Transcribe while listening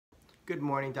Good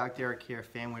morning, Dr. Eric here,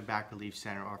 Fanwood Back Relief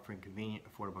Center, offering convenient,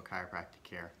 affordable chiropractic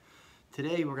care.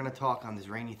 Today we're going to talk on this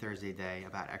rainy Thursday day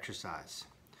about exercise.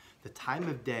 The time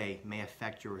of day may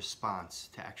affect your response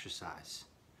to exercise.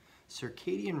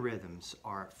 Circadian rhythms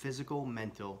are physical,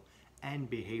 mental, and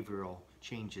behavioral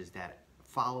changes that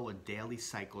follow a daily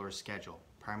cycle or schedule,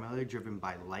 primarily driven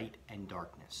by light and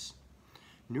darkness.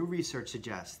 New research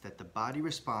suggests that the body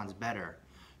responds better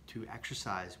to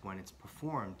exercise when it's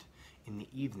performed in the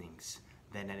evenings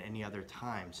than at any other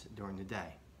times during the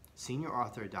day. Senior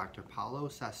author Dr. Paolo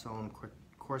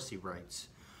Corsi writes,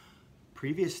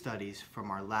 previous studies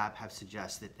from our lab have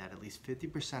suggested that at least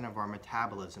 50% of our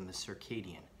metabolism is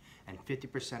circadian, and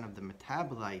 50% of the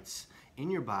metabolites in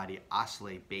your body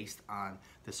oscillate based on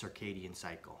the circadian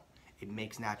cycle. It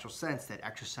makes natural sense that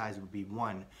exercise would be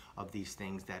one of these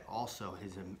things that also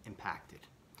is impacted.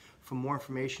 For more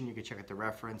information, you can check out the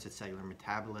reference at Cellular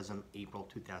Metabolism, April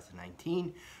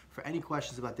 2019. For any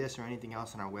questions about this or anything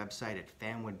else on our website at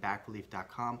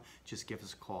fanwoodbackrelief.com, just give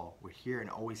us a call. We're here and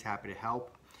always happy to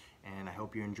help, and I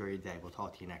hope you enjoy your day. We'll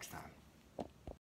talk to you next time.